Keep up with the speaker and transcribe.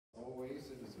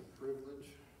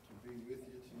be with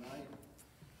you tonight.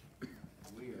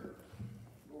 We are,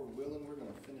 Lord willing, we're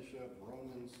going to finish up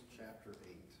Romans chapter 8.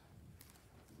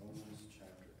 Romans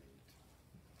chapter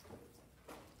 8.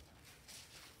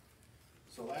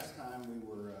 So last time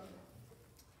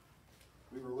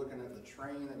we were looking at the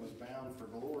train that was bound for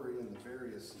glory and the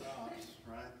various stops,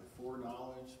 right? The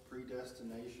foreknowledge,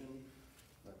 predestination,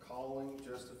 the calling,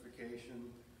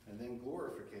 justification, and then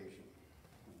glorification.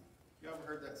 You ever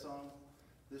heard that song?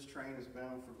 This train is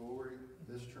bound for glory.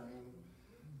 This train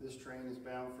is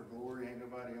bound for glory. Ain't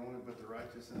nobody on it but the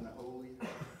righteous and the holy.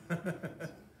 It's a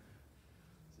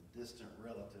distant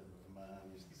relative of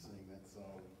mine used to sing that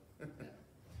song.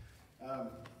 Yeah.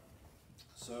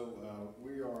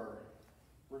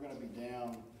 We're going to be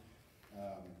down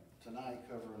tonight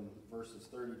covering verses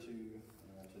 32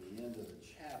 to the end of the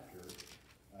chapter.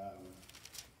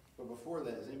 But before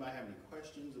that, does anybody have any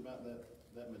questions about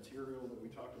that material that we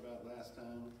talked about last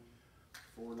time?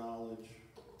 Foreknowledge,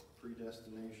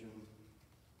 predestination.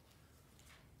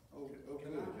 Oh,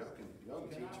 good. Y'all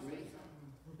can teach me.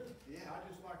 Yeah. I'd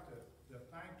just like to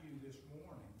thank you this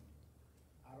morning.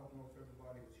 I don't know if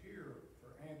everybody was here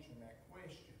for answering that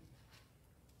question.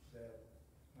 That,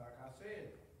 like I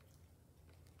said,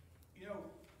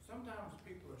 sometimes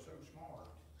people are so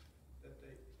smart that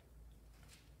they,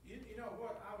 you know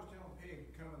what, I was telling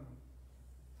Peg coming,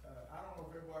 I don't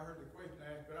know if everybody heard the question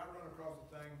asked, but I run across a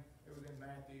thing, it was in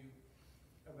Matthew,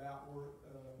 about where,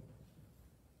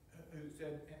 who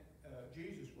said,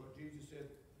 Jesus said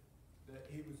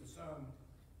that he was the son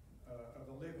of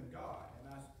the living God. And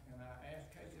I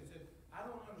asked Casey, I said, I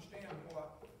don't understand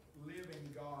what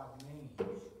living God means.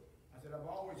 I said, I've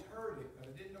always heard it, but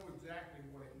I didn't know exactly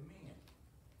what it meant.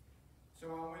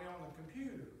 So I went on the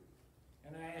computer,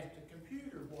 and I asked the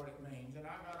computer what it means, and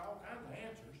I got all kinds of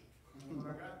answers. And when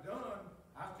I got done,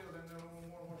 I still didn't know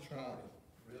more what it started.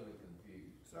 Really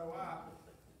confused. So I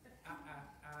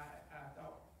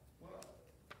thought, well,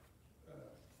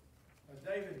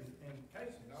 David and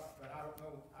Casey, but I don't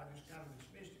know, I just kind of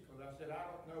dismissed it, because I said, I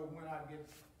don't know when I'd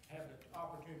have the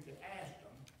opportunity to ask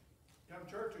them. Come to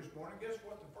church this morning, guess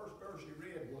what the first verse he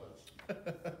read was?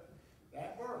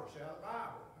 That verse out of the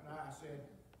Bible. And I said,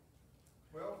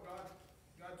 well, God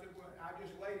said, well, I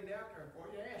just laid it out there for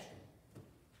you, ask him.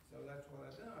 So that's what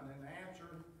I done. And the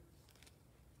answer,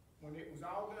 when it was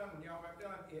all done, when y'all got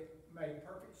done, it made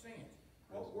perfect sense.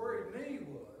 What worried me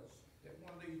was that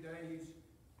one of these days,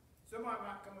 somebody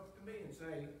might come up to me and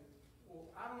say, well,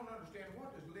 I don't understand,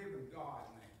 what does live with God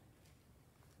mean?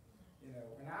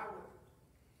 And I would,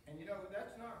 and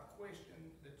that's not a question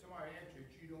that somebody answered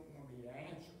that you don't want me to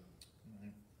answer.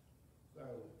 Mm-hmm. So,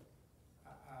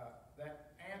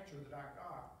 that answer that I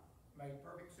got made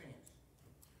perfect sense.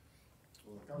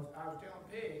 Because I was telling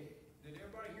Peg, did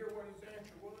everybody hear what his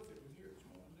answer was? It was here this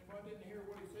morning. Anybody didn't hear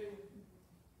what he said?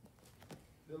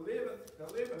 The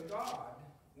living God,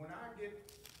 when I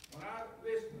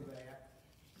listen to that,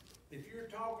 if you're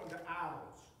talking to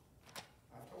idols,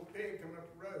 I told Peg coming up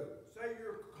the road, say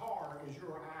your car is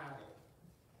your idol.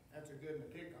 That's a good one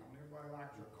to pick on. Everybody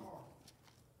likes your car.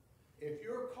 If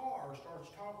your car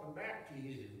starts talking back to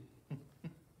you,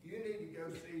 you need to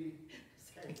go see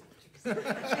Casey. But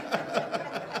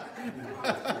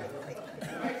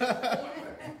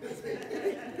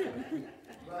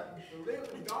the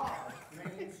living God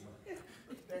means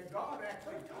that God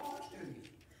actually talks to you.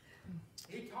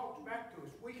 He talks back to us.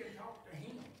 We can talk to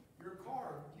him. Your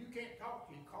car, you can't talk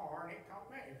to your car and it talks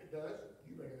back. If it does,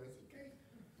 you better go see Casey.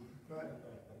 But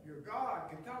your God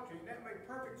can talk to you. And that made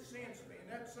perfect sense to me. And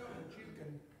that's something that you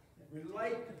can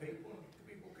relate to people. And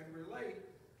people can relate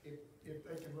if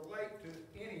they can relate to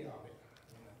any of it.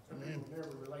 Some people never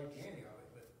relate to any of it,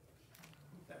 but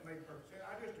that made perfect sense.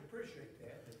 I just appreciate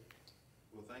that.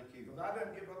 Well, thank you. Because I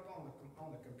didn't give up on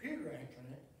the computer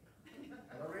answering it.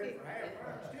 I read it for half an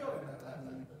hour. I still didn't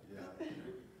know that. Yeah.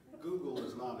 Google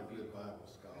is not a good Bible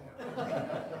scholar.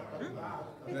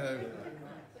 No.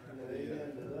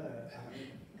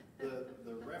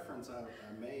 The reference I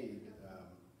made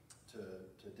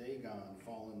to Dagon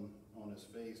falling on his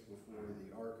face before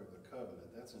the Ark of the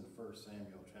Covenant, that's in 1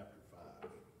 Samuel chapter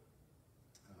 5.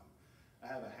 I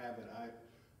have a habit,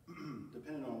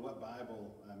 depending on what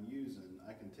Bible I'm using,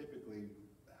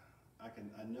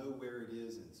 I know where it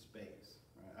is in space.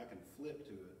 Right? I can flip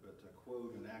to it, but to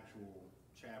quote an actual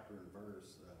chapter and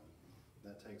verse,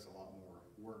 that takes a lot more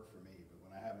work for me. But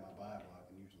when I have my Bible, I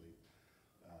can usually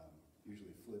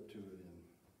flip to it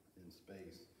in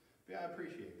space. But yeah, I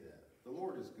appreciate that. The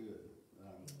Lord is good.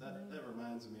 That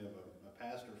reminds me of a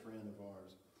pastor friend of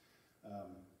ours.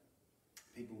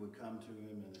 People would come to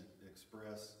him and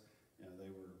express, they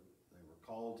were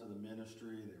called to the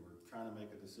ministry, they were trying to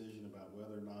make a decision about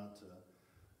whether or not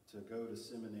to go to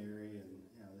seminary, and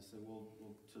they said, well,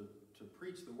 to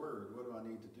preach the word, what do I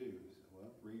need to do? I said,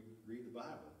 well, read the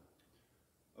Bible.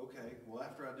 Okay, well,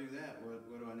 after I do that, what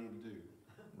do I need to do?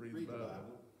 Read the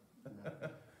Bible.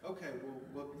 Okay,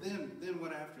 well, then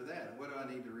what after that? What do I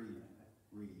need to read?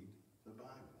 Read the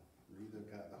Bible. Read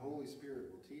the Holy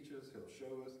Spirit will teach us. He'll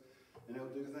show us, and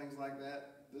He'll do things like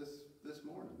that this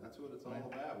morning. That's what it's all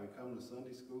about. We come to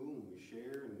Sunday school and we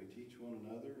share and we teach one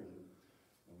another and we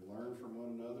learn from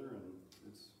one another, and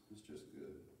it's just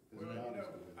good. Well,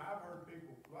 I've heard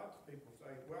lots of people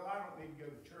say, well, I don't need to go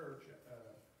to church,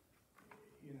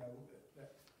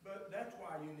 but that's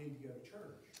why you need to go to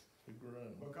church.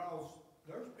 Because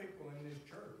there's people in this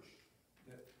church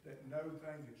that know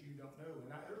things that you don't know. And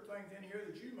there's things in here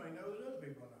that you may know that other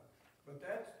people know. But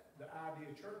that's the idea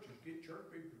of church, is get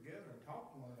church people together and talk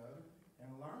to one another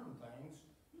and learn things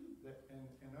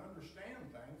and understand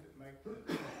things that make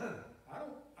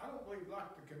I don't believe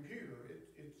like the computer.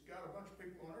 It's got a bunch of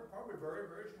people on there, probably very,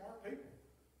 very smart people.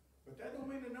 But that don't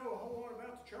mean they know a whole lot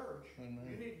about the church. Amen.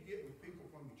 You need to get with people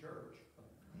from the church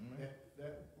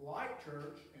that like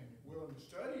church and willing to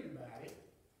study about it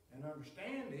and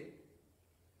understand it,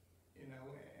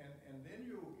 and then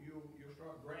you'll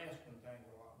start grasping things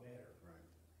a lot better. Right.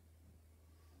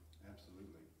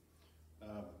 Absolutely.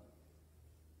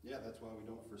 That's why we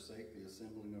don't forsake the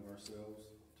assembling of ourselves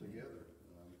together.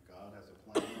 God has a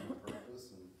plan and a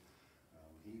purpose, and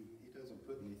He doesn't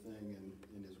put anything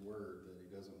in His Word that He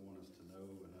doesn't want us to know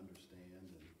and understand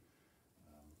and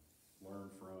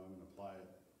learn from and apply it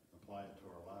to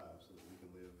our lives so that we can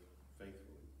live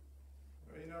faithfully.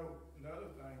 Well,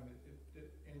 another thing that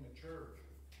in the church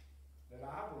that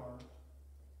I've learned,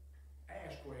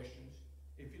 ask questions.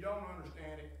 If you don't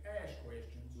understand it, ask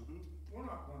questions. Mm-hmm.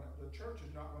 The church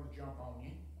is not going to jump on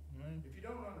you. Amen. If you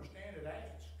don't understand it,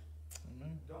 ask.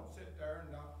 Amen. Don't sit there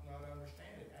and not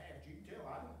understand it. Ask. You can tell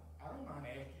I don't mind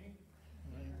asking.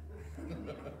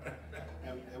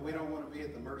 And we don't want to be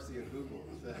at the mercy of Google.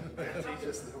 Teach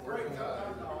us the Word of God.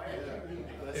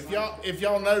 Yeah. If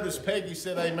y'all notice, Peggy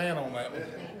said amen on that one.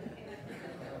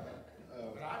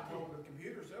 But I told the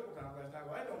computer several times last night,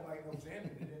 well, that don't make no sense,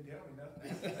 and it didn't tell me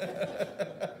nothing.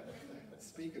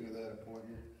 Speaking of that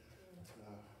appointment,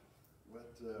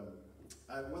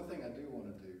 one thing I do want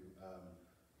to do,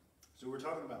 so we're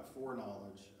talking about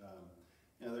foreknowledge.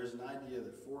 There's an idea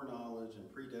that foreknowledge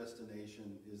and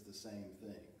predestination is the same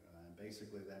thing. And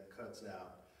basically that cuts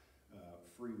out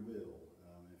free will.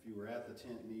 If you were at the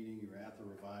tent meeting, you were at the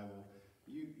revival,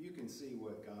 you can see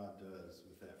what God does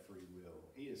with that free will.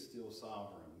 He is still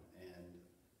sovereign, and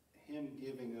Him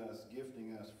gifting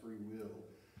us free will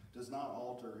does not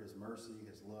alter His mercy,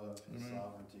 His love, His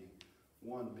sovereignty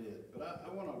one bit. But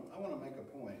I want to make a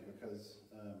point, because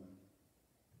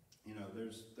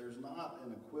there's not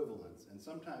an equivalence, and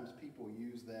sometimes people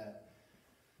use that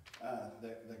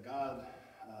God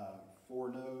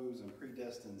foreknows and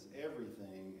predestines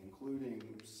everything, including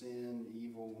sin,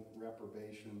 evil,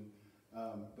 reprobation.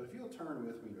 But if you'll turn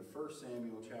with me to 1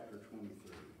 Samuel chapter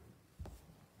 23.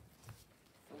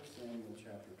 1 Samuel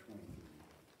chapter 23.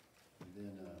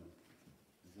 And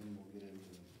then we'll get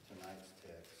into tonight's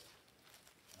text.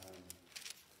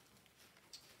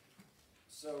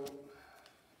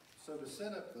 So to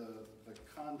set up the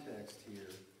context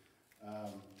here,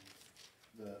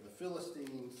 the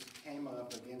Philistines came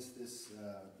up against this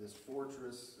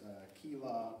fortress,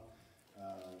 Keilah.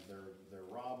 They're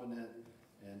robbing it,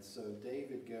 and so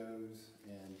David goes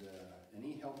and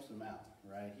he helps them out,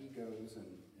 right? He goes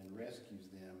and rescues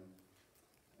them.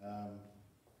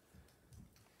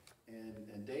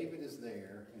 And David is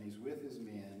there, and he's with his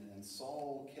men, and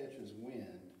Saul catches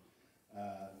wind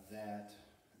that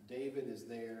David is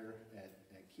there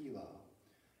at Keilah.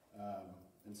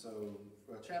 And so,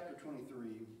 chapter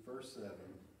 23, verse 7,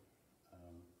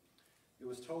 it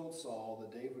was told Saul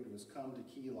that David was come to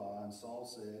Keilah, and Saul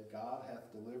said, God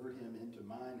hath delivered him into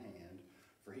mine hand,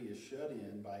 for he is shut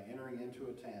in by entering into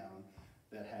a town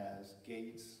that has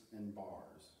gates and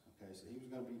bars. Okay, so he was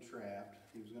going to be trapped,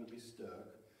 he was going to be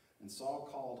stuck. And Saul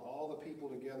called all the people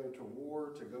together to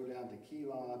war, to go down to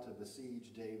Keilah to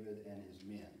besiege David and his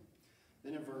men.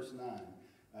 Then in verse 9,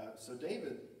 so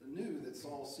David knew that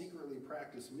Saul secretly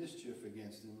practiced mischief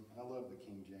against him. I love the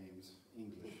King James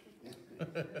English.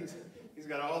 he's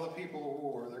got all the people of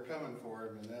war, they're coming for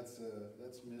him, and that's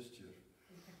mischief.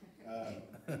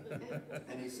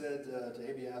 And he said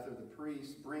to Abiathar the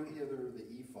priest, bring hither the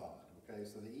ephod. Okay,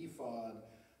 so the ephod,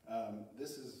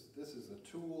 this is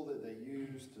a tool that they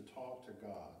use to talk to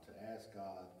God, to ask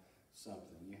God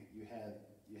something. You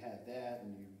had that,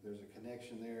 and there's a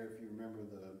connection there. If you remember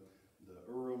the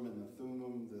Urim and the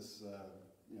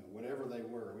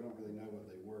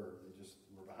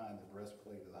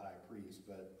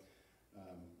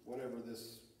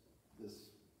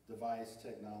device,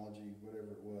 technology,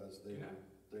 whatever it was, they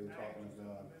were talking to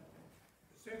God.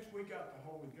 Since we got the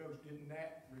Holy Ghost, didn't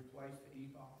that replace the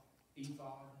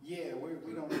ephod? Yeah,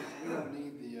 we don't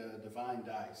need the divine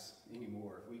dice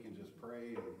anymore. We can just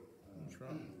pray That's right.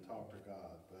 and talk to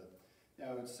God. But you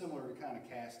know, it's similar to kind of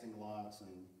casting lots and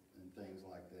things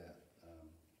like that.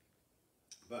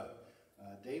 But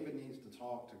David needs to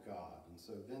talk to God. And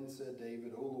so then said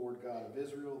David, O Lord God of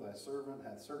Israel, thy servant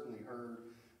hath certainly heard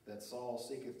that Saul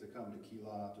seeketh to come to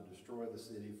Keilah to destroy the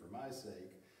city for my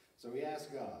sake. So he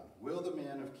asked God, will the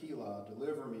men of Keilah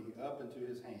deliver me up into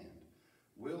his hand?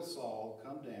 Will Saul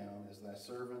come down as thy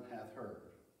servant hath heard?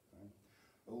 Right?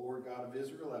 O Lord God of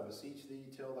Israel, I beseech thee,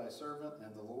 tell thy servant.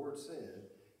 And the Lord said,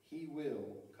 he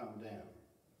will come down.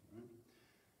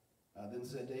 Then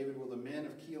said David, will the men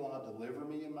of Keilah deliver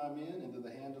me and my men into the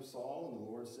hand of Saul? And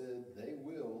the Lord said, they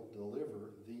will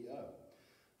deliver thee up.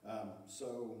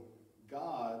 So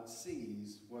God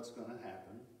sees what's going to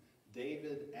happen.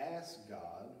 David asked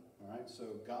God, all right,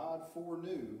 so God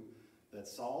foreknew that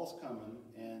Saul's coming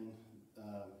and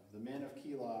the men of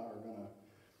Keilah are going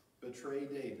to betray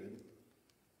David.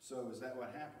 So is that what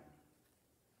happened?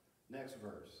 Next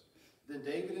verse. Then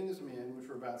David and his men, which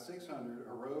were about 600,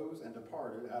 arose and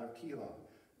departed out of Keilah.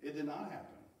 It did not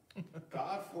happen.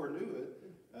 God foreknew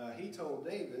it. He told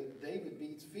David, David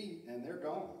beats feet and they're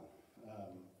gone.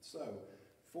 So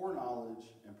foreknowledge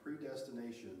and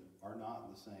predestination are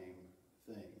not the same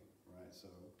thing, right? So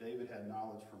David had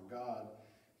knowledge from God.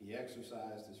 He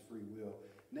exercised his free will.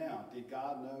 Now, did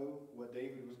God know what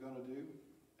David was going to do?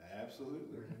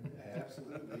 Absolutely.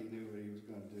 Absolutely he knew what he was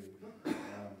going to do.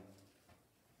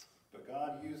 But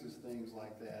God uses things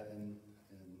like that, and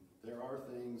there are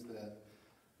things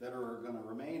that are going to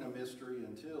remain a mystery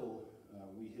until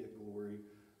we hit glory.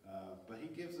 But he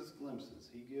gives us glimpses.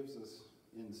 He gives us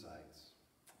insights.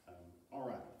 All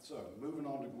right, so moving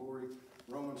on to glory.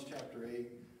 Romans chapter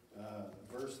 8,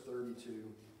 verse 32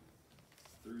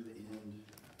 through the end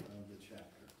of the chapter.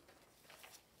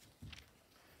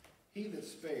 He that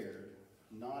spared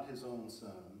not his own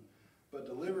son, but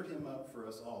delivered him up for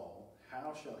us all,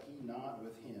 how shall he not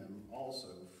with him also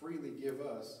freely give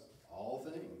us all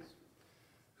things?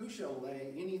 Who shall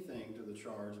lay anything to the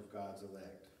charge of God's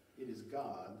elect? It is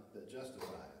God that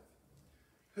justifieth.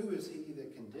 Who is he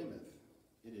that condemneth?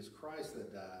 It is Christ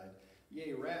that died,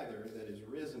 yea, rather, that is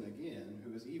risen again,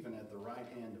 who is even at the right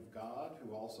hand of God,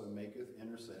 who also maketh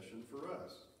intercession for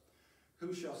us.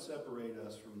 Who shall separate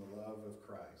us from the love of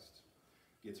Christ?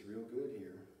 Gets real good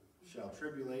here. Shall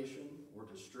tribulation, or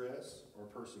distress, or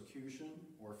persecution,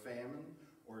 or famine,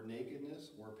 or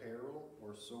nakedness, or peril,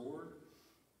 or sword?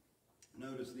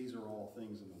 Notice these are all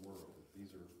things in the world.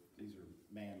 These are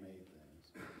man-made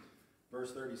things.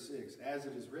 Verse 36, as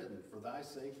it is written, for thy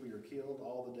sake we are killed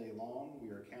all the day long. We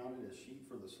are counted as sheep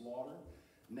for the slaughter.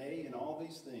 Nay, in all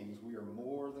these things we are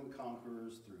more than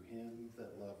conquerors through him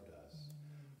that loved us.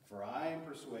 For I am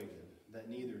persuaded that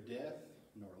neither death,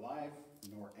 nor life,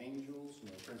 nor angels,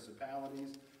 nor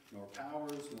principalities, nor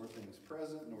powers, nor things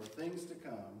present, nor things to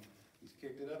come, he's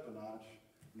kicked it up a notch,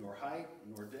 nor height,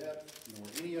 nor depth, nor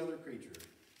any other creature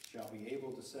shall be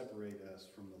able to separate us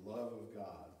from the love of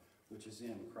God, which is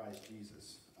in Christ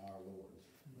Jesus our Lord.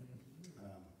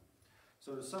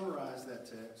 So to summarize that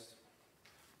text,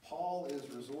 Paul is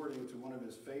resorting to one of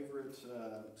his favorite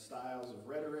styles of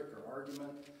rhetoric or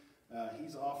argument.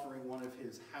 He's offering one of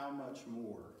his how much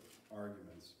more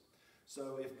arguments.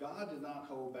 So if God did not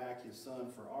hold back his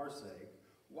son for our sake,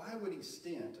 why would he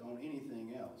stint on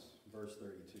anything else? Verse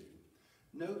 32.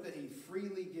 Note that he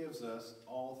freely gives us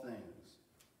all things.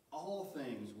 All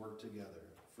things work together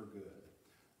for good.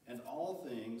 And all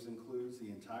things includes the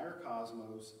entire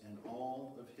cosmos and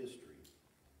all of history.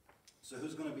 So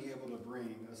who's going to be able to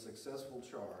bring a successful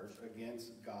charge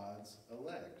against God's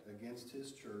elect, against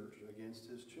his church, against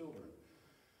his children?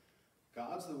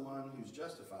 God's the one who's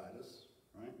justified us,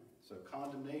 right? So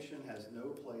condemnation has no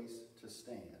place to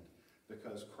stand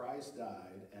because Christ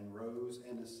died and rose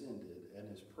and ascended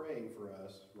and is praying for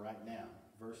us right now.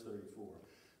 Verse 34.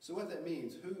 So what that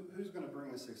means, who's going to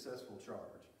bring a successful charge?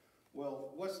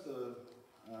 Well, what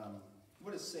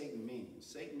does Satan mean?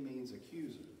 Satan means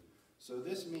accuser. So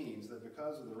this means that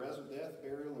because of the death,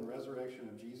 burial, and resurrection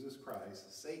of Jesus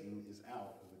Christ, Satan is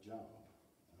out of a job.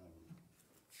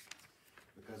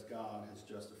 Because God has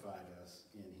justified us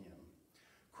in him.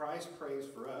 Christ prays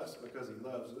for us because he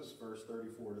loves us, verse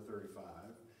 34 to 35.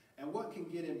 And what can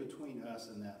get in between us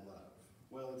and that love?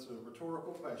 Well, it's a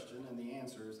rhetorical question, and the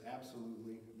answer is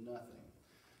absolutely nothing.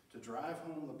 To drive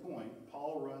home the point,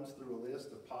 Paul runs through a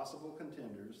list of possible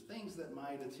contenders, things that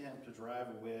might attempt to drive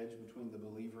a wedge between the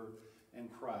believer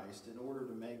and Christ in order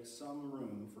to make some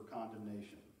room for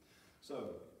condemnation.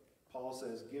 So, Paul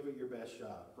says, give it your best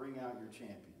shot. Bring out your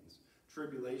champions.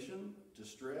 Tribulation,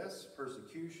 distress,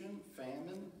 persecution,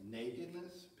 famine,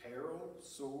 nakedness, peril,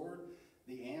 sword.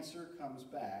 The answer comes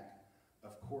back,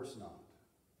 of course not.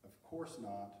 Of course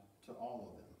not to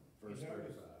all of them. Verse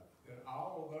 35. That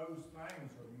all of those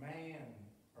things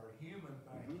are human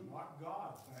things, not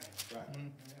God things. Right.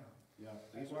 Yeah. Yeah.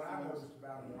 That's what I noticed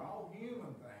about them. They're all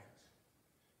human things.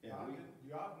 Yeah,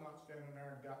 God's not standing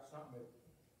there and got something that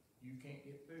you can't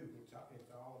get through. It's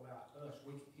all about us.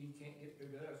 He can't get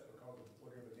through to us because of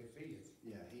whatever this is.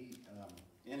 Yeah,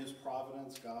 in his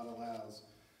providence, God allows,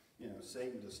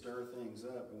 Satan to stir things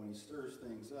up. And when he stirs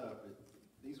things up,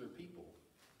 these are people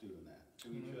doing that to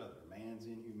each other. Man's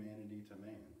inhumanity to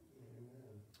man.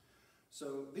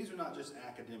 So these are not just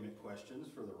academic questions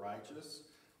for the righteous.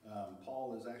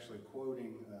 Paul is actually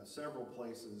quoting several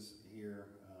places here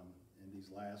in these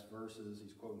last verses.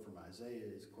 He's quoting from Isaiah.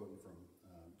 He's quoting from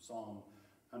Psalm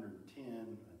 110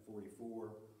 and 44.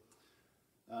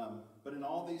 But in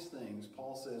all these things,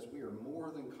 Paul says we are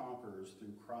more than conquerors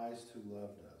through Christ who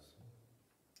loved us.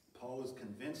 Paul is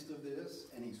convinced of this,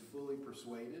 and he's fully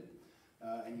persuaded.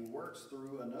 And he works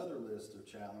through another list of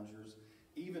challengers,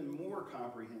 even more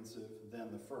comprehensive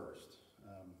than the first.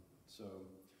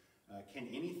 Can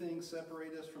anything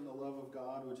separate us from the love of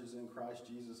God, which is in Christ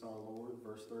Jesus our Lord?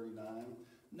 Verse 39.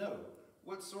 No.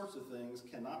 What sorts of things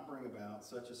cannot bring about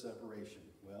such a separation?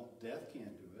 Well, death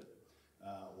can't do it.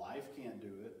 Life can't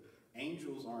do it.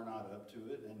 Angels are not up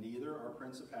to it, and neither are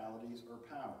principalities or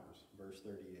powers. Verse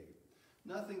 38.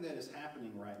 Nothing that is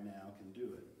happening right now can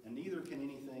do it, and neither can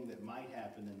anything that might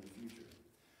happen in the future.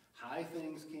 High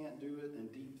things can't do it,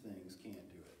 and deep things can't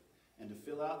do it. And to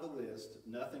fill out the list,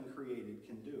 nothing created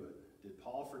can do it. Did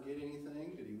Paul forget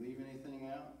anything? Did he leave anything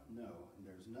out? No.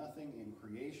 There's nothing in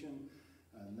creation,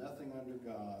 nothing under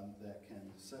God that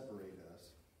can separate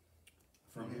us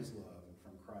from his love and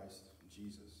from Christ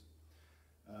Jesus.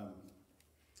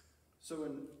 So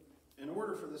in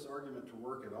order for this argument to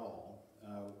work at all,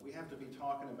 we have to be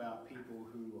talking about people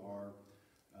who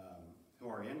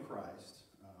are in Christ.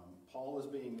 Paul is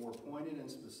being more pointed and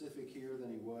specific here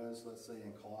than he was, let's say,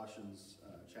 in Colossians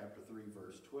chapter 3,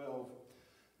 verse 12.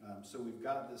 So we've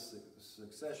got this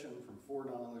succession from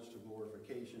foreknowledge to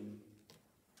glorification.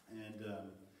 And,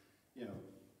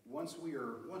 once we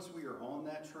are on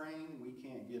that train, we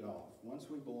can't get off. Once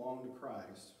we belong to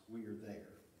Christ, we are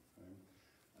there. Okay?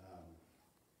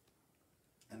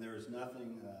 And there is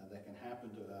nothing that can happen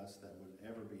to us that would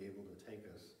ever be able to take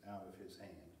us out of his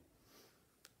hand.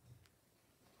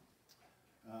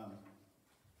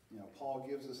 Paul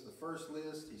gives us the first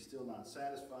list. He's still not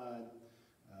satisfied.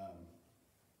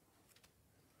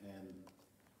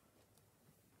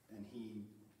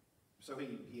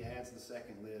 He adds the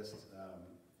second list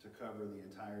to cover the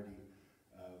entirety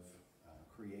of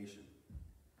creation.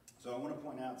 So I want to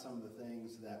point out some of the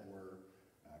things that were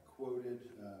quoted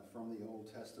from the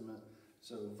Old Testament.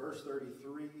 So verse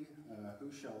 33,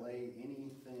 who shall lay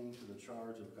anything to the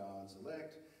charge of God's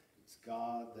elect? It's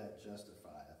God that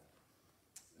justifieth.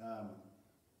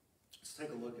 Let's take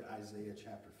a look at Isaiah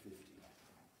chapter 50.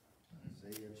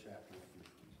 Isaiah chapter 50.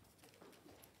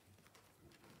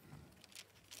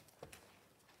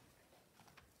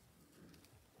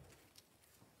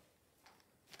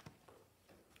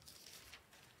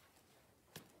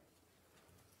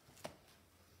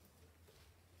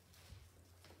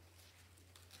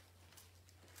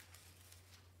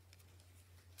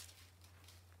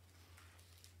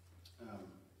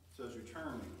 So as you're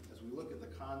turning, as we look at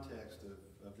the context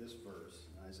of this verse,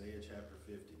 Isaiah chapter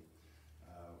 50,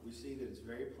 we see that it's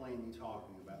very plainly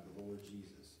talking about the Lord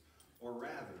Jesus. Or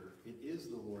rather, it is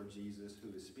the Lord Jesus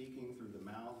who is speaking through the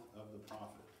mouth of the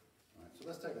prophet. All right, so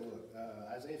let's take a look.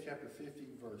 Isaiah chapter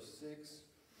 50, verse 6.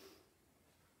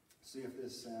 See if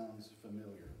this sounds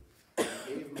familiar. I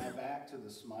gave my back to the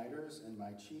smiters and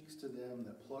my cheeks to them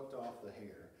that plucked off the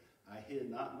hair. I hid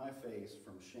not my face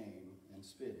from shame and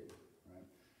spitting.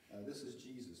 This is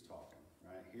Jesus talking,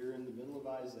 right? Here in the middle of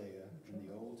Isaiah in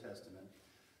the Old Testament.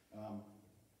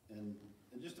 And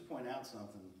just to point out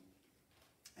something,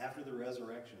 after the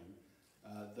resurrection,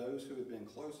 those who had been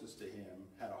closest to him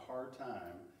had a hard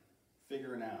time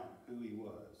figuring out who he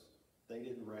was. They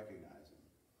didn't recognize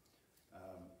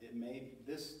him.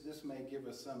 This may give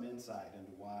us some insight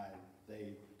into why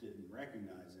they didn't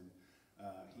recognize him.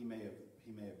 He may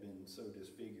have been so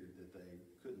disfigured that they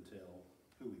couldn't tell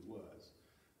who he was.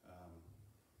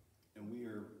 And we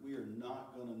are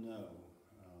not going to know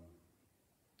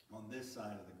on this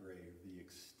side of the grave the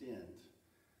extent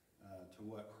to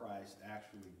what Christ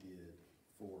actually did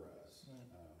for us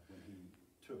when he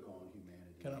took on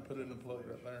humanity. Can I put in a plug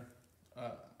right there?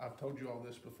 I've told you all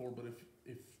this before, but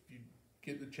if you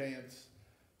get the chance,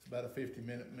 it's about a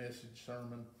 50-minute message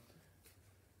sermon.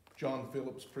 John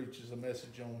Phillips preaches a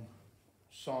message on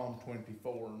Psalm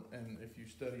 24, and if you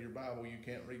study your Bible, you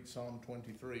can't read Psalm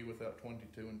 23 without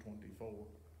 22 and 24.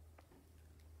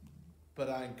 But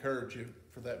I encourage you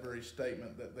for that very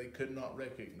statement that they could not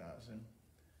recognize him.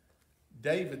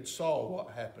 David saw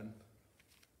what happened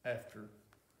after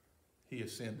he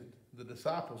ascended. The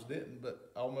disciples didn't,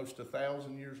 but almost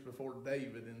 1,000 years before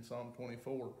David in Psalm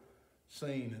 24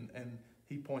 seen, and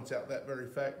he points out that very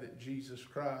fact that Jesus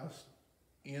Christ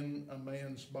in a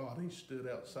man's body stood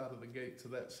outside of the gates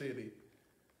of that city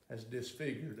as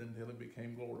disfigured until he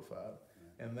became glorified.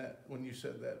 And that, when you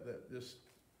said that just,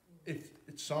 if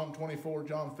it's Psalm 24,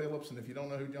 John Phillips, and if you don't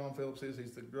know who John Phillips is,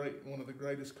 he's one of the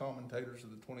greatest commentators of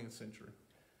the 20th century.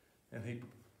 And he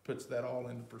puts that all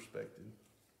into perspective.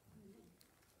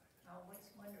 I always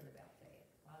wondered about that,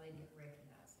 why they didn't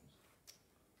recognize him.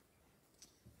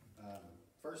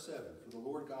 Verse 7, for the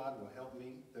Lord God will help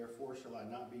me, therefore shall I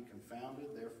not be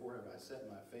confounded, therefore have I set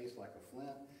my face like a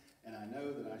flint, and I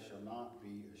know that I shall not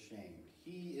be ashamed.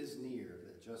 He is near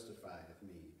that justifieth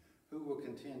me. Who will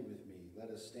contend with me? Let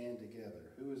us stand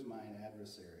together. Who is mine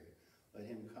adversary? Let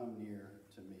him come near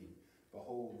to me.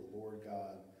 Behold, the Lord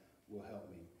God will help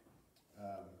me.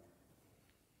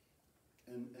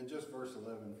 And just verse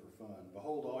 11 for fun.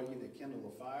 Behold, all ye that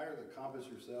kindle a fire, that compass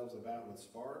yourselves about with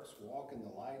sparks, walk in the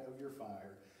light of your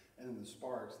fire, and in the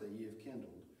sparks that ye have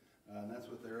kindled. And that's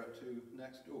what they're up to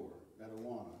next door at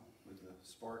Awana, with the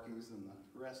Sparkies and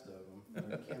the rest of them.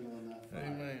 They're kindling that fire.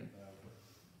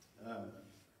 Amen.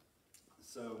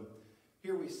 So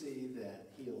here we see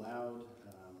that he allowed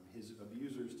his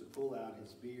abusers to pull out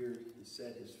his beard. He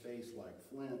set his face like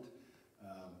flint.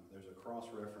 There's a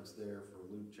cross-reference there for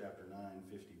Luke chapter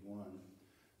 9:51.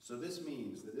 So this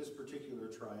means that this particular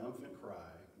triumphant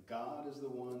cry, God is the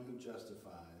one who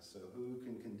justifies, so who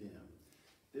can condemn?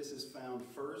 This is found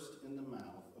first in the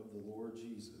mouth of the Lord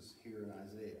Jesus here in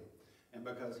Isaiah. And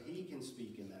because he can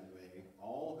speak in that way,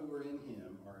 all who are in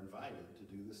him are invited to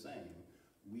do the same.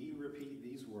 We repeat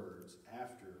these words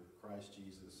after Christ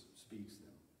Jesus speaks them.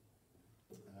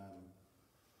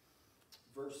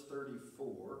 Verse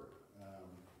 34,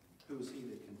 who is he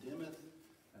that condemneth?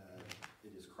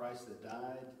 It is Christ that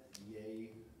died, yea,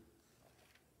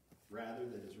 rather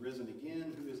that is risen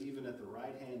again, who is even at the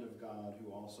right hand of God,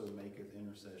 who also maketh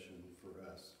intercession for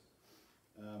us.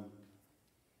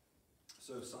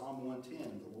 So Psalm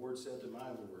 110, the Lord said to my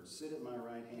Lord, sit at my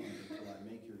right hand until I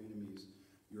make your enemies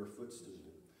your footstool.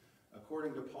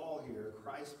 According to Paul here,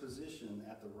 Christ's position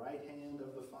at the right hand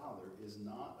of the Father is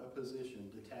not a position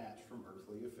detached from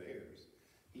earthly affairs.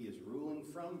 He is ruling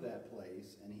from that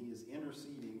place, and he is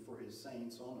interceding for his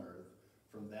saints on earth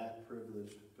from that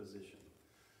privileged position.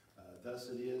 Thus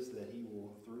it is that he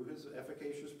will, through his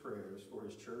efficacious prayers for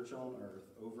his church on earth,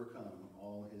 overcome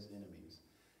all his enemies.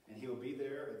 And he will be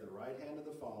there at the right hand of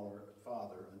the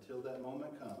Father until that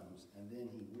moment comes, and then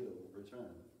he will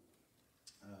return.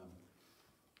 I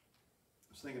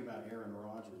was thinking about Aaron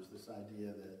Rodgers, this idea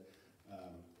that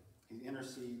he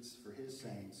intercedes for his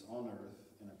saints on earth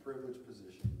in a privileged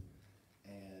position,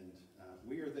 and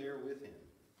we are there with him,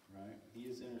 right? He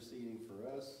is interceding for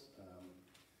us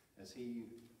as he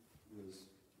was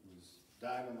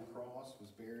died on the cross, was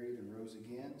buried, and rose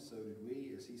again. So did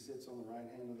we. As he sits on the right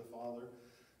hand of the Father,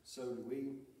 so did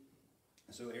we.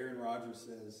 So Aaron Rodgers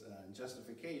says, in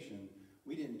justification,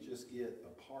 we didn't just get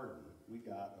a pardon, we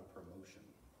got a promotion.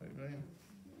 Amen.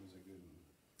 That was a good one.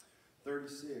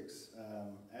 36,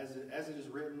 as it is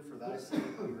written, for thy sake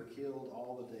we are killed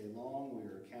all the day long, we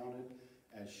are accounted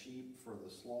as sheep for the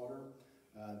slaughter.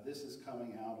 This is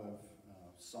coming out of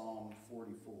Psalm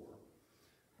 44.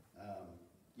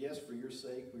 Yes, for your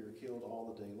sake we are killed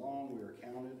all the day long, we are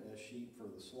counted as sheep for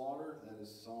the slaughter. That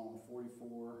is Psalm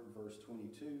 44, verse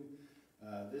 22.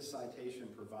 This citation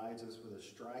provides us with a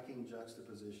striking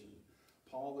juxtaposition.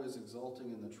 Paul is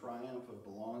exulting in the triumph of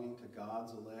belonging to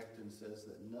God's elect and says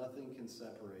that nothing can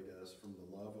separate us from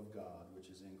the love of God, which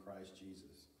is in Christ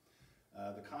Jesus.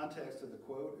 The context of the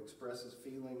quote expresses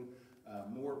feeling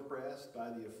more pressed by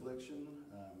the affliction.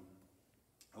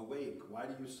 Awake, why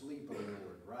do you sleep, O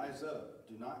Lord? Rise up,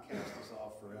 do not cast us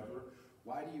off forever.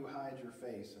 Why do you hide your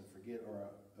face and forget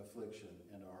our affliction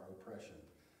and our oppression?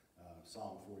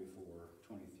 Psalm 44,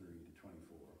 23 to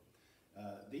 24.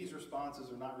 These responses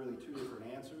are not really two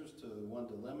different answers to one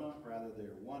dilemma. Rather,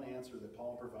 they're one answer that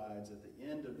Paul provides at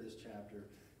the end of this chapter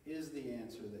is the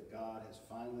answer that God has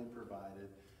finally provided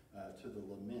to the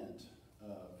lament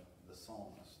of the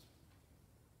psalmist.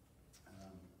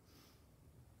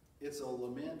 It's a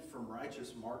lament from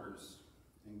righteous martyrs,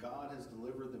 and God has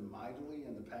delivered them mightily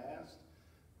in the past,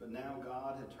 but now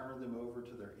God had turned them over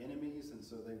to their enemies, and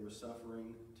so they were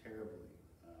suffering terribly,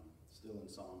 still in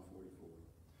Psalm 44.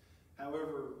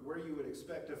 However, where you would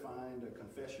expect to find a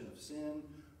confession of sin,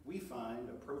 we find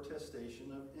a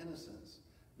protestation of innocence.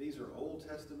 These are Old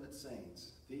Testament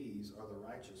saints. These are the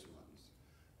righteous ones.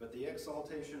 But the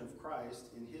exaltation of Christ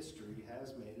in history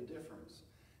has made a difference.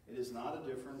 It is not a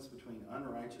difference between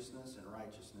unrighteousness and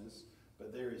righteousness,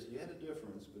 but there is yet a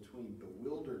difference between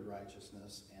bewildered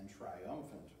righteousness and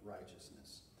triumphant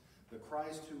righteousness. The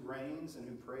Christ who reigns and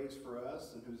who prays for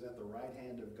us and who's at the right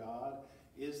hand of God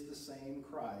is the same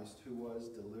Christ who was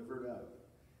delivered up.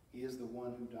 He is the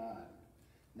one who died.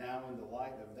 Now, in the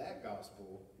light of that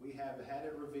gospel, we have had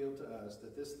it revealed to us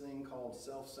that this thing called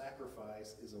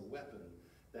self-sacrifice is a weapon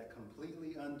that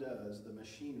completely undoes the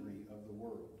machinery of the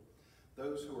world.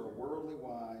 Those who are worldly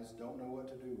wise don't know what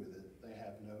to do with it. They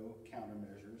have no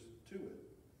countermeasures to it.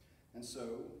 And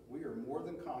so, we are more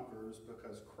than conquerors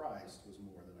because Christ was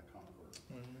more than a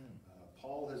conqueror.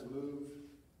 Paul has moved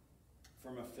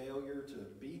from a failure to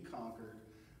be conquered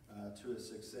to a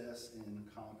success in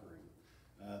conquering.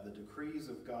 The decrees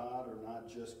of God are not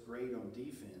just great on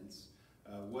defense.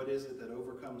 What is it that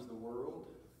overcomes the world?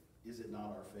 Is it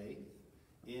not our faith?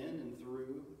 In and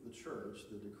through the church,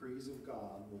 the decrees of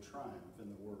God will triumph in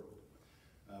the world.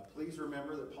 Please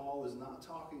remember that Paul is not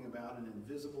talking about an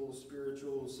invisible,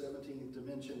 spiritual, 17th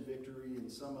dimension victory in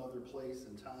some other place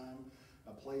and time,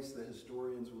 a place the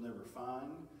historians will never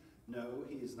find. No,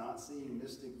 he is not seeing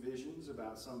mystic visions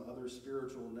about some other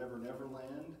spiritual never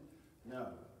land. No,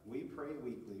 we pray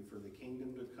weekly for the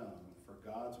kingdom to come, for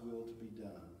God's will to be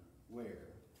done. Where?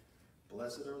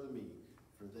 Blessed are the meek,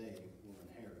 for they will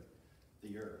inherit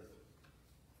the earth.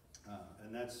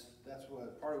 And that's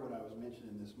what part of what I was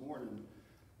mentioning this morning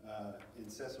in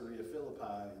Caesarea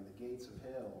Philippi and the gates of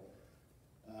hell.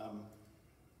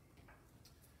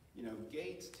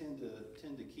 Gates tend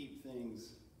to keep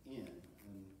things in.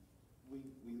 And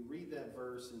we read that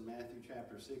verse in Matthew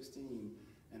chapter 16,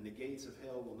 and the gates of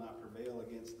hell will not prevail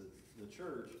against the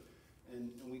church. And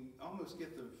we almost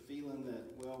get the feeling that,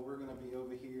 well, we're going to be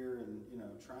over here and,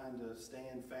 trying to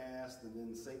stand fast, and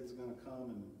then Satan's going to come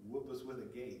and whoop us with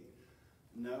a gate.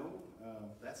 No,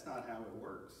 that's not how it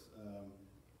works.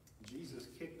 Jesus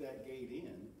kicked that gate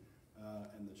in,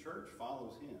 and the church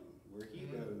follows him. Where he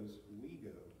goes, we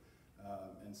go.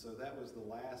 And so that was the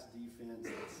last defense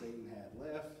that Satan had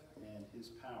left, and his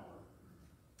power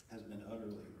has been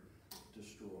utterly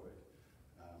destroyed.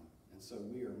 And so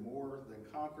we are more than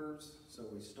conquerors. So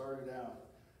we started out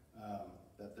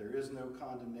that there is no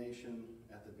condemnation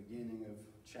at the beginning of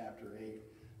chapter 8.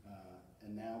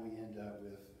 And now we end up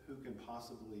with who can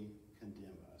possibly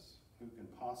condemn us? Who can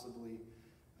possibly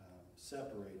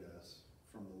separate us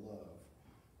from the love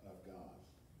of God?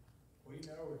 We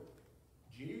know if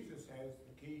Jesus has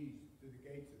the keys to the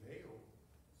gates of hell,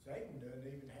 Satan doesn't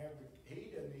even have the key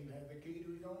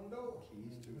to his own door.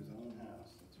 Keys to his own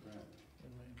house. That's right.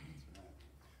 That's right.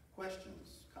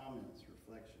 Questions, comments,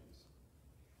 reflections?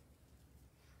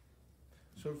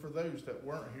 So for those that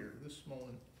weren't here this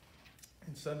morning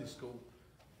in Sunday school,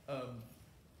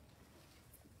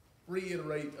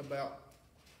 reiterate about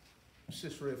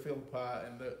Caesarea Philippi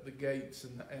and the gates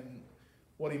and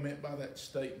what he meant by that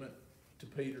statement to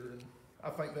Peter, and I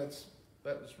think that's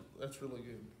really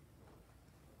good.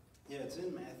 Yeah, it's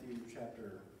in Matthew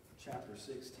chapter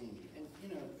 16, and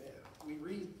we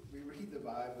read the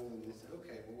Bible and they say,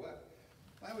 okay, well,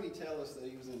 why would he tell us that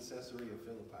he was in Caesarea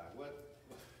Philippi?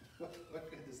 What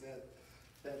good does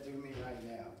that do me right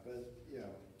now? But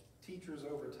teachers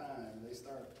over time, they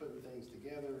start putting things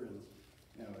together, and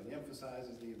it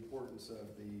emphasizes the importance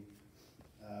of the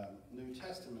New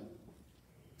Testament.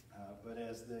 But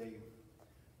as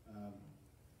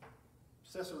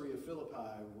Caesarea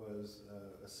Philippi was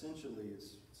essentially,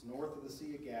 it's north of the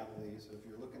Sea of Galilee, so if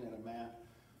you're looking at a map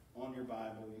on your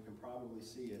Bible, you can probably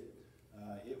see it.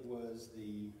 It was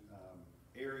the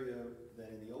area that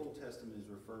in the Old Testament is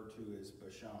referred to as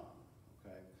Bashan,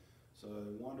 okay? So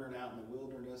wandering out in the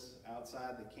wilderness,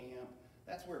 outside the camp,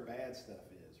 that's where bad stuff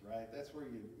is, right? That's where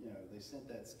they sent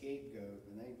that scapegoat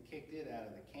and they kicked it out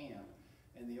of the camp.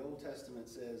 And the Old Testament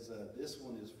says this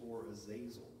one is for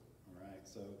Azazel, all right?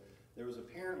 So there was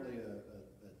apparently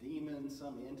a demon,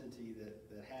 some entity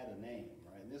that had a name,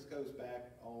 right? And this goes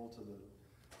back all to the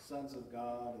sons of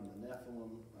God and the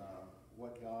Nephilim,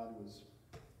 what God was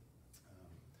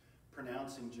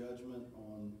pronouncing judgment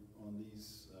on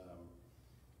these,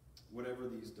 whatever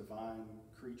these divine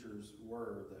creatures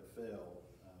were that fell.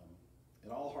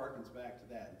 It all harkens back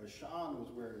to that. Bashan was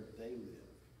where they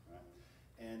lived,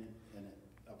 right? and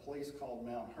a place called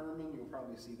Mount Hermon, you'll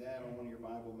probably see that on one of your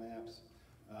Bible maps.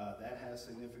 That has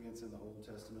significance in the Old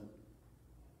Testament.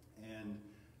 And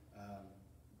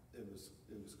it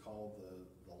was called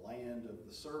the land of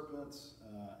the serpents,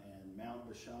 and Mount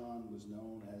Bashan was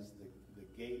known as the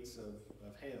gates of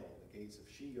hell, the gates of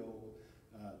Sheol,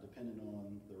 depending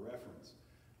on the reference.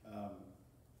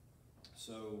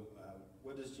 So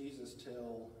what does Jesus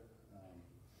tell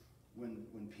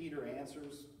when Peter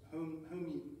answers,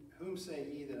 whom say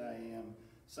ye that I am?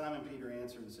 Simon Peter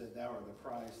answered and said, Thou art the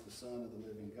Christ, the Son of the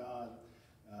living God.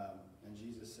 And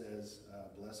Jesus says,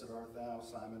 Blessed art thou,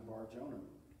 Simon Bar-Jonah.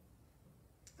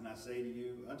 And I say to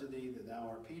you, unto thee that thou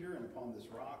art Peter, and upon this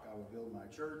rock I will build my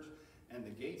church, and the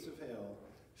gates of hell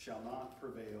shall not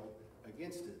prevail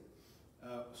against it.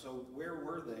 So where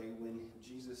were they when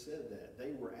Jesus said that?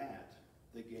 They were at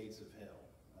the gates of hell.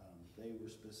 They were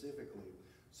specifically.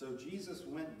 So Jesus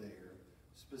went there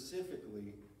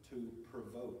specifically to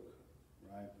provoke,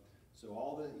 right? So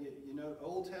all the,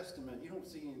 Old Testament, you don't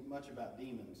see much about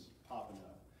demons popping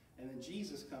up. And then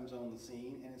Jesus comes on the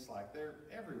scene, and it's like they're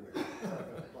everywhere.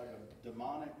 It's like a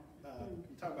demonic,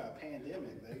 you talk about a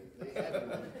pandemic. They had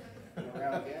one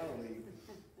around Galilee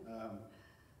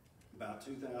about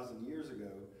 2,000 years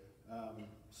ago.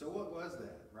 So what was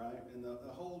that, right? And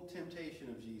the whole temptation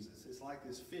of Jesus, it's like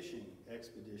this fishing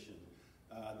expedition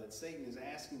that Satan is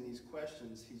asking these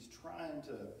questions. He's trying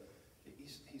to,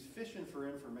 he's fishing for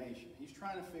information. He's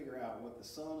trying to figure out what the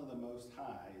Son of the Most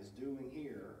High is doing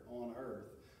here on earth.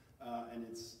 And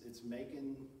it's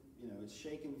making, it's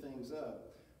shaking things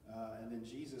up. And then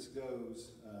Jesus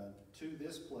goes to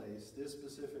this place, this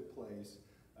specific place,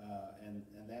 and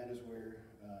that is where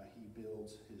he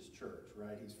builds his church,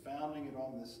 right? He's founding it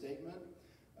on this statement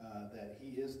that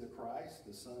he is the Christ,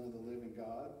 the Son of the living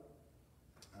God,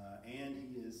 and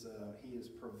he is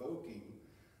provoking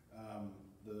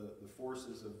the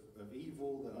forces of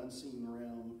evil, the unseen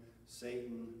realm,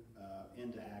 Satan,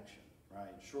 into action,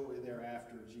 right? Shortly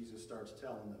thereafter, Jesus starts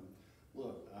telling them,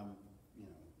 look,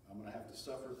 I'm going to have to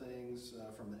suffer things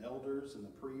from the elders and the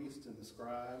priests and the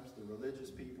scribes, the religious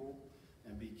people,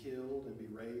 and be killed and be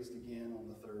raised again on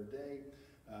the third day.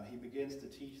 He begins to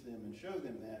teach them and show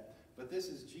them that. But this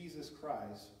is Jesus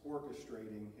Christ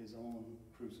orchestrating his own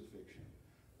crucifixion.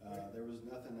 There was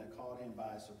nothing that caught him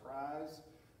by surprise.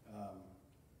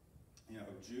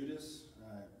 Judas,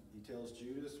 he tells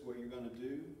Judas, what you're going to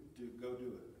do, go do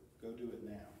it. Go do it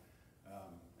now.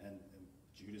 And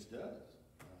Judas does.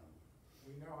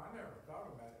 I never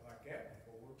thought about it like that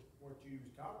before. What you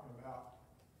was talking about,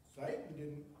 Satan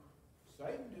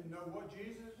didn't know what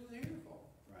Jesus was here for.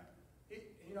 Right.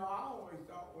 I always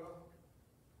thought,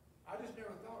 I just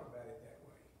never thought about it that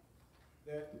way.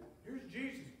 That here's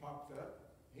Jesus pops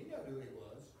up. He knew who he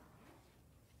was.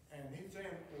 And he's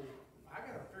saying, I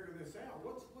got to figure this out.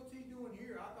 What's he doing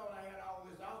here? I thought I had all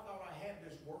this. I thought I had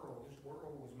this world. This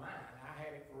world was mine. I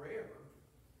had it forever.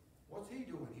 What's he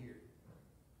doing here?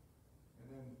 And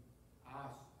then I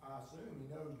assume he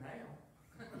knows now.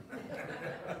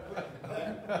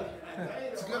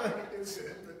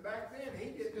 But back then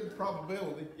he didn't. Good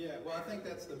probability. Yeah, well, I think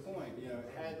that's the point.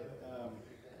 Had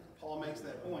Paul makes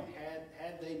that point.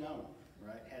 Had they known,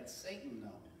 right? Had Satan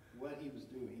known what he was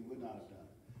doing, he would not have done it.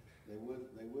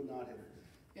 They would not have.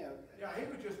 Yeah, he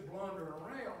was just blundering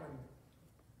around, and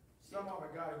some of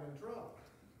it got him in trouble.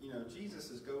 Jesus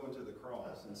is going to the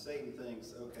cross, and Satan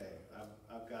thinks, okay,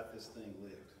 I've got this thing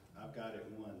licked. I've got it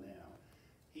won now.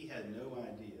 He had no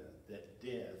idea that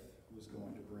death was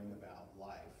going to bring about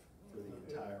life for the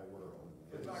entire world.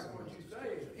 It's like what you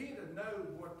say, if he'd have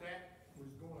known what that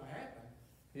was going to happen,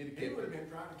 he would have been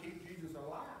trying to keep Jesus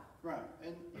alive. Right,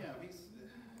 and he's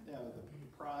the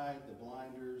pride, the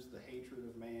blinders, the hatred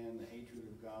of man, the hatred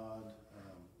of God.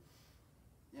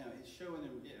 It's showing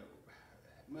him, it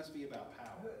must be about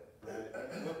power.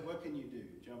 Right? What can you do?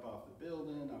 Jump off the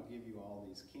building? I'll give you all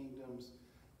these kingdoms.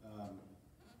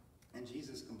 And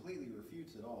Jesus completely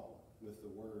refutes it all with the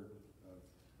word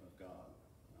of God.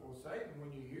 Well, Satan,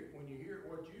 when you hear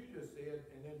what you just said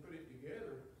and then put it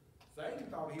together, Satan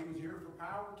thought he was here for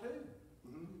power too.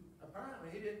 Mm-hmm. Apparently,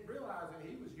 he didn't realize that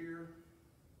he was here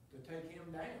to take him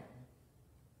down.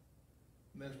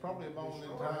 And there's probably a moment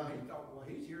in He time. thought,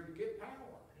 he's here to get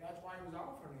power. That's why he was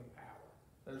offering him power.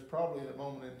 There's probably a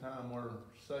moment in time where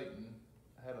Satan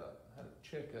had a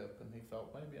checkup, and he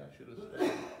thought maybe I should have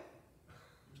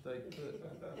stayed put.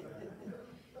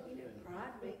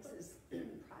 Pride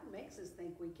makes us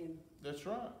think we can. That's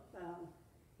right.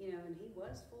 And he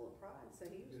was full of pride, so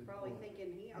he was probably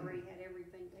thinking he already had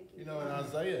everything taken In care of.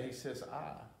 Isaiah, he says,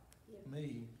 I, Yeah.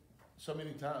 me. So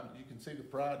many times you can see the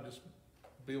pride just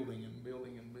building and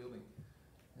building and building.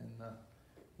 And,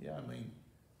 yeah, I mean,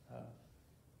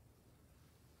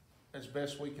 as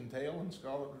best we can tell and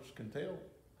scholars can tell,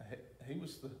 he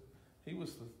was the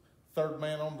third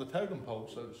man on the totem pole,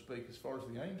 so to speak, as far as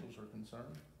the angels are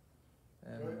concerned.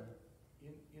 And, But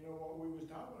you know what we was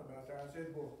talking about there? I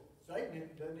said, well, Satan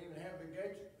doesn't even have the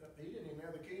gates, he didn't even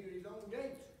have the key to his own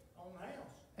gates on the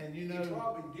house. and He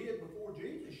probably did before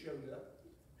Jesus showed up.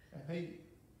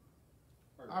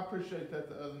 and I appreciate that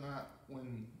the other night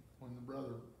when the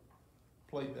brother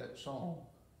played that song.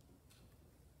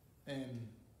 And,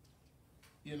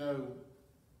 you know,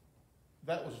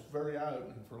 that was very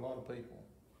eye-opening for a lot of people.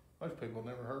 Most people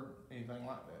never heard anything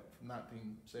like that from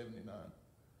 1979.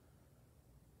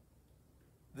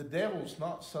 The devil's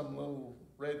not some little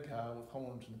red guy with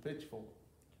horns and a pitchfork.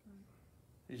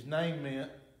 His name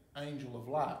meant angel of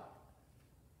light.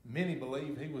 Many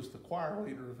believe he was the choir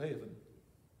leader of heaven.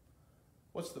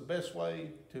 What's the best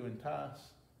way to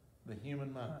entice the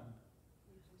human mind?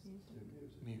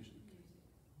 Music.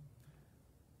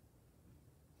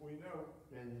 We know.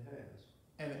 And it has.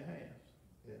 And it has.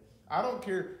 Yes. I don't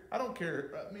care,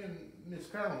 me and Miss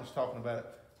Carolyn was talking about it.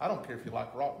 I don't care if you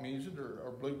like rock music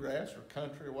or bluegrass or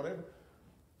country or whatever.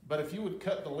 But if you would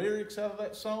cut the lyrics out of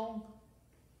that song,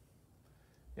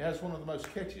 it has one of the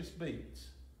most catchiest beats.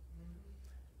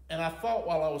 And I thought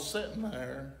while I was sitting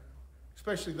there,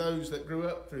 especially those that grew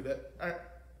up through that,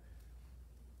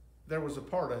 there was a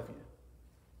part of you.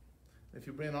 If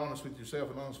you're being honest with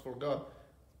yourself and honest before God,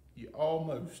 you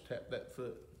almost tapped that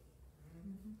foot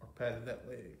or patted that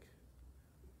leg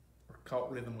or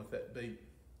caught rhythm with that beat.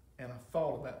 And I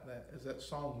thought about that as that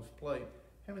song was played.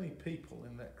 How many people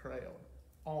in that crowd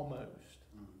almost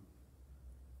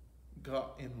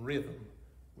got in rhythm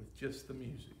with just the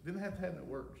music? Didn't have to have no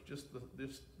words, just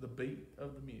the beat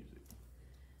of the music.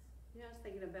 You know, I was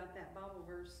thinking about that Bible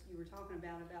verse you were talking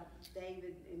about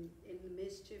David and the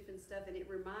mischief and stuff, and it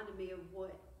reminded me of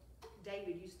what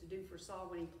David used to do for Saul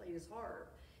when he played his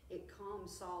harp. It calmed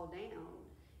Saul down.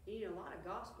 And you know, a lot of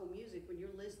gospel music, when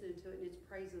you're listening to it and it's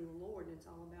praising the Lord and it's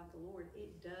all about the Lord,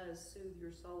 it does soothe your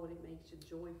soul and it makes you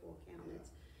joyful countenance.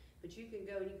 But you can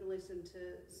go and you can listen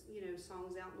to, you know,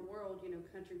 songs out in the world, you know,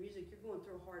 country music, you're going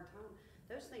through a hard time.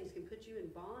 Those things can put you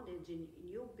in bondage, and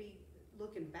you'll be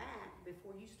looking back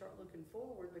before you start looking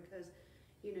forward, because,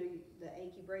 you know, the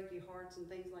achy breaky hearts and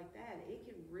things like that, it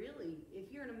can really, if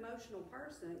you're an emotional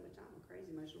person, which I'm a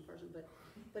crazy emotional person, but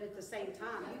at the same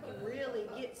time, you can really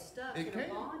get stuck in a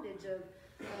bondage of,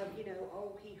 you know,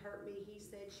 oh, he hurt me, he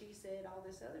said, she said, all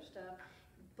this other stuff.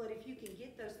 But if you can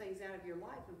get those things out of your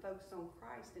life and focus on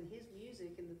Christ and his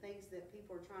music and the things that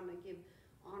people are trying to give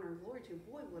honor and glory to,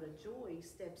 boy, what a joy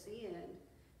steps in,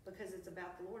 because it's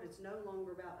about the Lord. It's no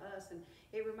longer about us. And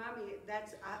it reminded me,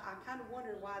 I kind of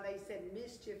wondered why they said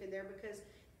mischief in there, because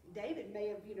David may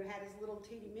have, you know, had his little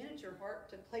teeny miniature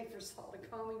harp to play for Saul to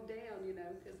calm him down, you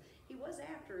know, because he was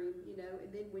after him, you know.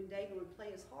 And then when David would play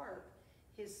his harp,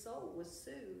 his soul was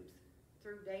soothed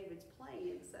through David's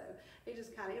playing. So it was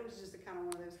just a kind of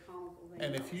one of those comical things.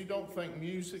 And if you don't think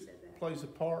music plays a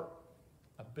part,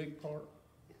 a big part,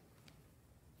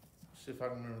 see if I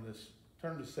can remember this.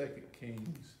 Turn to 2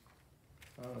 Kings.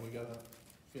 We gotta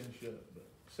finish up, but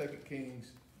 2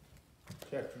 Kings,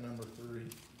 chapter number 3.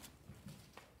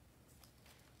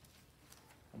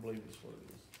 I believe that's what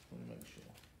it is. Let me make sure.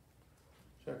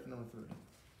 Chapter number 3.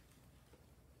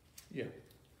 Yeah.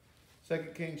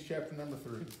 2 Kings, chapter number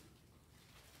 3.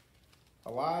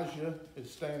 Elijah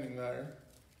is standing there,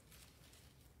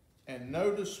 and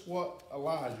notice what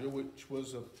Elijah, which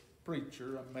was a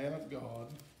preacher, a man of God,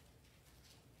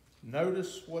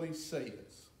 notice what he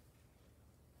says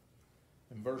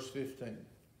in verse 15.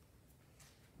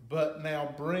 But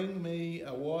now bring me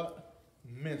a what?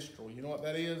 Minstrel. You know what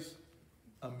that is?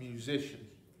 A musician.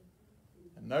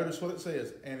 And notice what it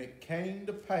says. And it came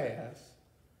to pass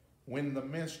when the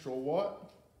minstrel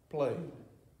what? Played.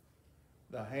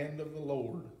 The hand of the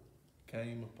Lord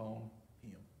came upon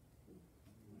him.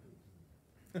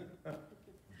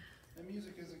 And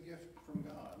music is a gift from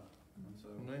God. And so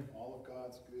Amen. all of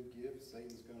God's good gifts,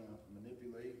 Satan's going to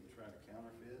manipulate and try to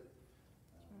counterfeit.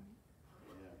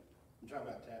 Yeah. I'm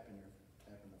talking about tapping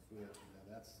the foot. You know,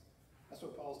 that's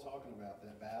what Paul's talking about,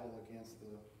 that battle against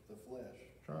the flesh.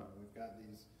 Right. We've got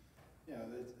these, you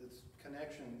know, it's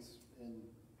connections in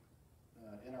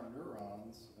our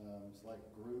neurons. It's like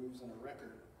grooves in a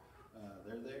record.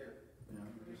 They're there. You know,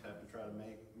 you just have to try to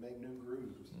make new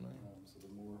grooves. So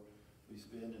the more we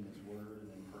spend in his word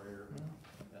and in prayer,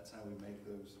 that's how we make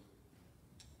those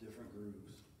different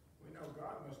grooves. We know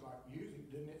God must like music.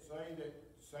 Didn't it say that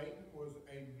Satan was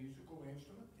a musical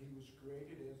instrument? He was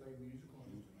created as a musical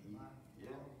instrument.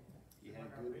 He had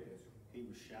good he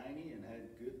was shiny and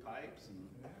had good pipes and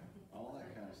Yeah. all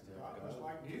that kind of stuff. God was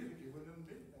like music, he wouldn't have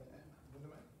been,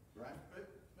 wouldn't have made. Right?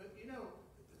 But you know,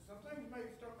 some things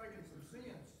start making some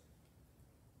sense.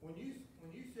 When you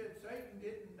said Satan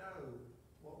didn't know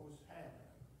what was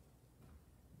happening,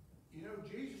 you know,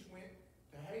 Jesus went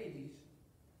to Hades,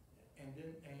 and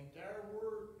then, ain't there a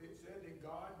word, it said that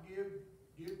God give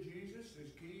Jesus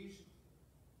his keys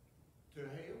to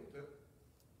hell,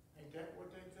 ain't that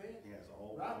what they said? He has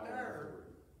all Right power and there.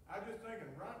 authority. I was just thinking,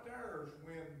 right there is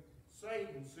when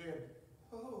Satan said,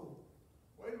 "Oh,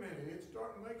 wait a minute, it's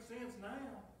starting to make sense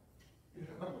now." You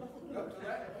know, up to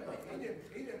that point,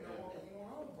 he didn't know what was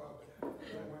going on, probably.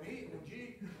 But when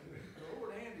the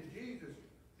Lord handed Jesus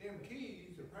them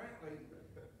keys, apparently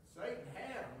Satan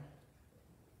had them,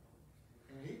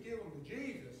 and he gave them to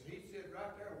Jesus. He said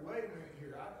right there, "Wait a minute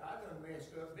here, I done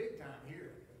messed up big time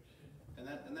here."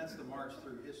 And that's the march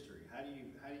through history. How do you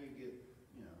get,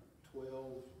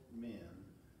 12 men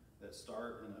that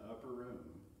start in an upper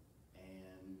room,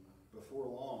 and before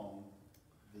long,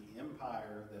 the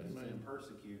empire that has been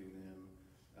persecuting them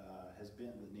has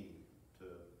bent the knee to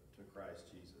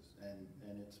Christ Jesus, and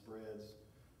it spreads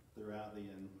throughout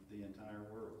the entire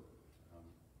world.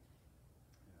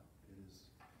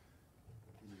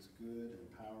 It is good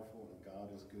and powerful, and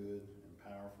God is good and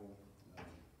powerful.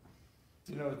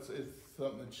 It's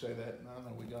something that you say that, and I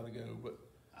know we gotta go, but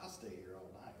I'll stay here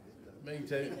all night. It doesn't- me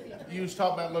too. You was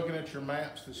talking about looking at your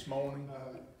maps this morning,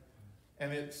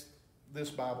 and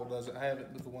this Bible doesn't have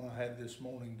it, but the one I had this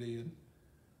morning did.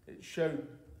 It showed,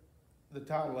 the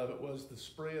title of it was "The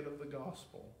Spread of the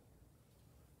Gospel."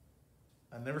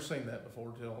 I'd never seen that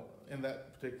before till in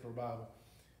that particular Bible.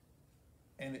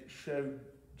 And it showed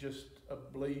just a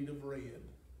bleed of red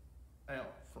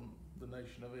out from the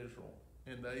nation of Israel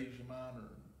into Asia Minor,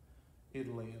 and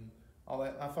Italy, and all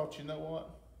that. And I thought, you know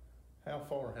what? How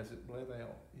far has it bled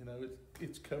out?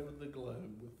 It's covered the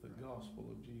globe with the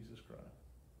gospel of Jesus Christ.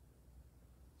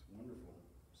 It's wonderful.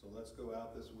 So let's go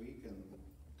out this week and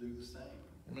do the same.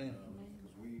 Amen.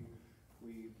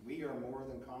 Because we are more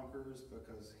than conquerors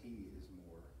because He is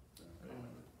more than a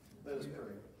conqueror. Let us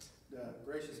pray.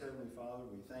 Gracious Heavenly Father,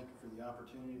 we thank you for the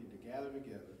opportunity to gather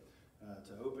together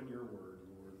to open your word,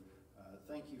 Lord.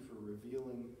 Thank you for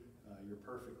revealing your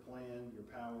perfect plan, your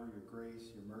power, your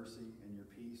grace, your mercy, and your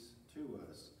peace to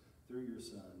us through your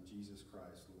Son, Jesus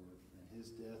Christ, Lord, and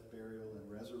his death, burial,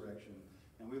 and resurrection.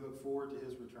 And we look forward to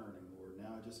his returning, Lord.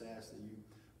 Now I just ask that you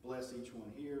bless each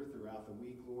one here throughout the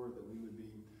week, Lord, that we would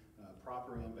be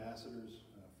proper ambassadors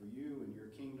for you and your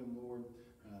kingdom, Lord,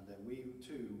 that we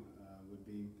too would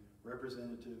be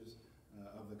representatives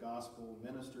of the gospel,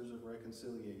 ministers of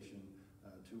reconciliation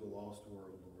to a lost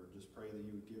world, Lord. Just pray that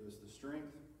you would give us the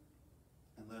strength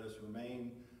and let us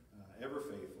remain ever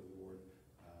faithful, Lord,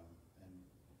 and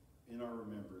in our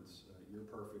remembrance, your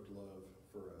perfect love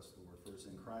for us, Lord. For it's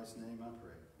in Christ's name I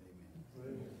pray.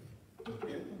 Amen.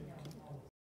 Yeah.